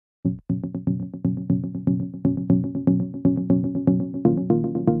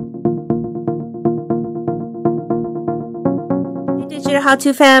dear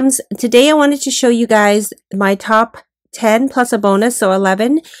how-to fams. Today I wanted to show you guys my top 10 plus a bonus, so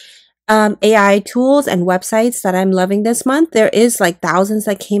 11 AI tools and websites that I'm loving this month. There is like thousands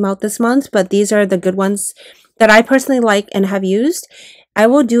that came out this month, but these are the good ones that I personally like and have used. I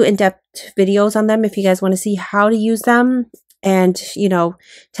will do in-depth videos on them if you guys want to see how to use them and, you know,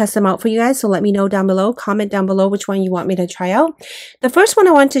 test them out for you guys. So let me know down below, comment down below which one you want me to try out. The first one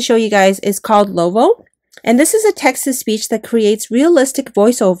I want to show you guys is called Lovo. And this is a text-to-speech that creates realistic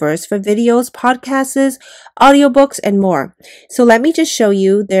voiceovers for videos, podcasts, audiobooks, and more. So let me just show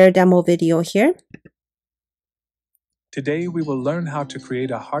you their demo video here. Today we will learn how to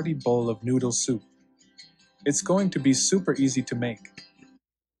create a hearty bowl of noodle soup. It's going to be super easy to make.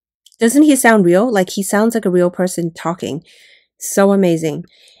 Doesn't he sound real? Like he sounds like a real person talking. So amazing.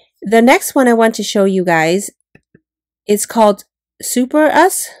 The next one I want to show you guys is called Super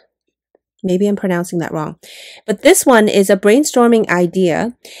Us. Maybe I'm pronouncing that wrong. But this one is a brainstorming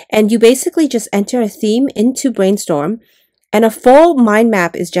idea, and you basically just enter a theme into Brainstorm, and a full mind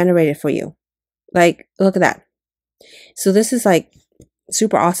map is generated for you. Like, look at that. So this is like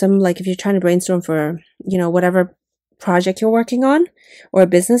super awesome. Like if you're trying to brainstorm for, you know, whatever project you're working on or a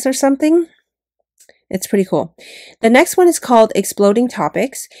business or something, it's pretty cool. The next one is called Exploding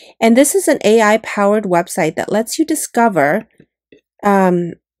Topics, and this is an AI-powered website that lets you discover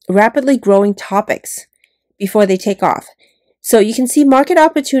rapidly growing topics before they take off. So you can see market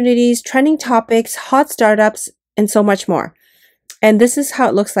opportunities, trending topics, hot startups, and so much more. And this is how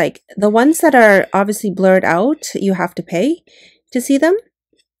it looks like. The ones that are obviously blurred out, you have to pay to see them.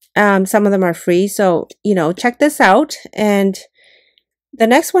 Some of them are free. So, you know, check this out. And the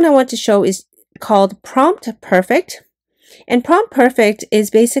next one I want to show is called Prompt Perfect. And Prompt Perfect is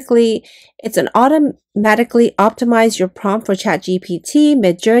basically, it's an automatically optimize your prompt for ChatGPT,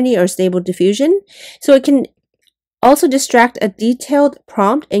 Midjourney, or Stable Diffusion. So it can also distract a detailed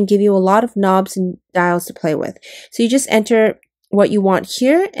prompt and give you a lot of knobs and dials to play with. So you just enter what you want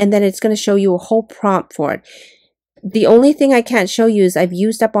here, and then it's going to show you a whole prompt for it. The only thing I can't show you is I've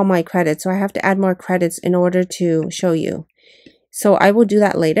used up all my credits, so I have to add more credits in order to show you. So I will do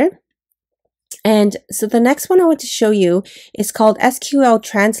that later. And so the next one I want to show you is called SQL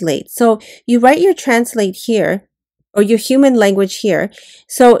Translate. So you write your translate here, or your human language here.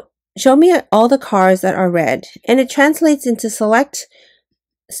 So show me all the cars that are red, and it translates into select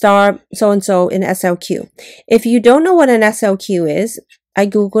star so-and-so in SLQ. If you don't know what an SLQ is, I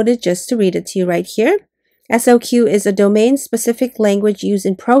Googled it just to read it to you right here. SLQ is a domain-specific language used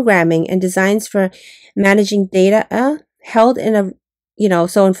in programming and designs for managing data held in a, you know,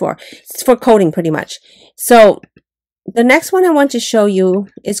 so and for. It's for coding pretty much. So the next one I want to show you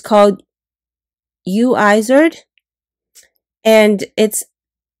is called UIZard, and it's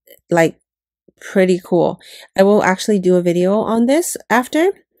like pretty cool. I will actually do a video on this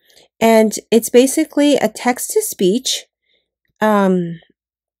after, and it's basically a text-to-speech.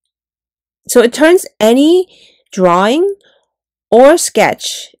 So it turns any drawing or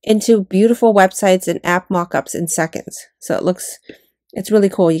sketch into beautiful websites and app mockups in seconds. So it's really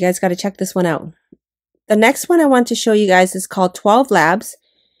cool. You guys got to check this one out. The next one I want to show you guys is called 12 Labs.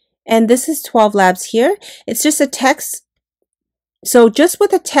 And this is 12 Labs here. It's just a text. So just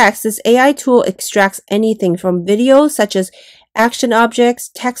with a text, this AI tool extracts anything from videos such as action objects,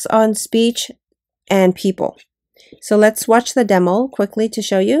 text on speech, and people. So let's watch the demo quickly to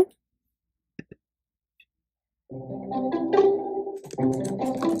show you.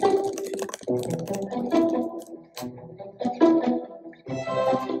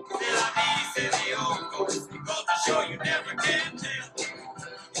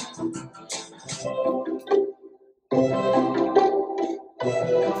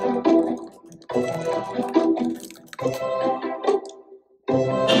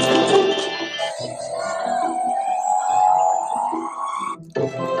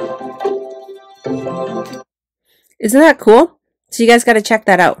 Isn't that cool? So you guys got to check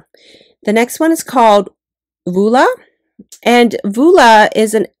that out. The next one is called Vula, and Vula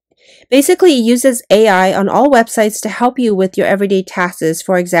is basically uses AI on all websites to help you with your everyday tasks.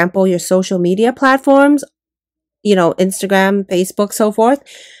 For example, your social media platforms, you know, Instagram, Facebook, so forth.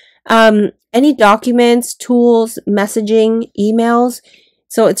 Any documents, tools, messaging, emails.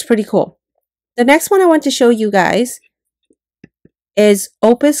 So it's pretty cool. The next one I want to show you guys is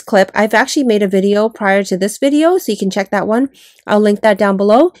Opus Clip. I've actually made a video prior to this video, so you can check that one. I'll link that down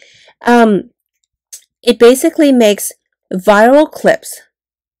below. It basically makes viral clips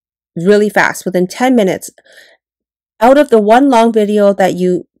really fast, within 10 minutes, out of the one long video that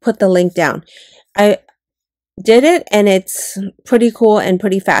you put the link down. did it, and it's pretty cool and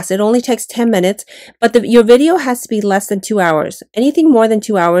pretty fast. It only takes 10 minutes, but your video has to be less than 2 hours. Anything more than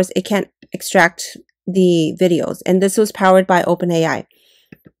 2 hours, it can't extract the videos. And this was powered by OpenAI.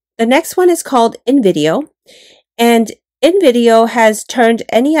 The next one is called InVideo, and InVideo has turned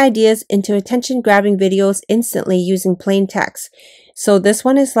any ideas into attention-grabbing videos instantly using plain text. So this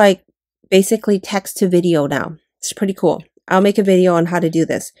one is like basically text to video now. It's pretty cool. I'll make a video on how to do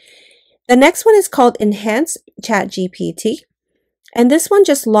this. The next one is called Enhanced ChatGPT, and this one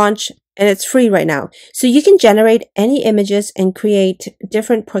just launched and it's free right now. So you can generate any images and create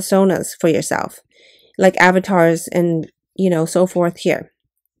different personas for yourself, like avatars and, so forth here.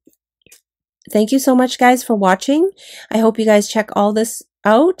 Thank you so much, guys, for watching. I hope you guys check all this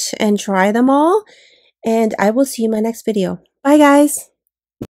out and try them all, and I will see you in my next video. Bye, guys.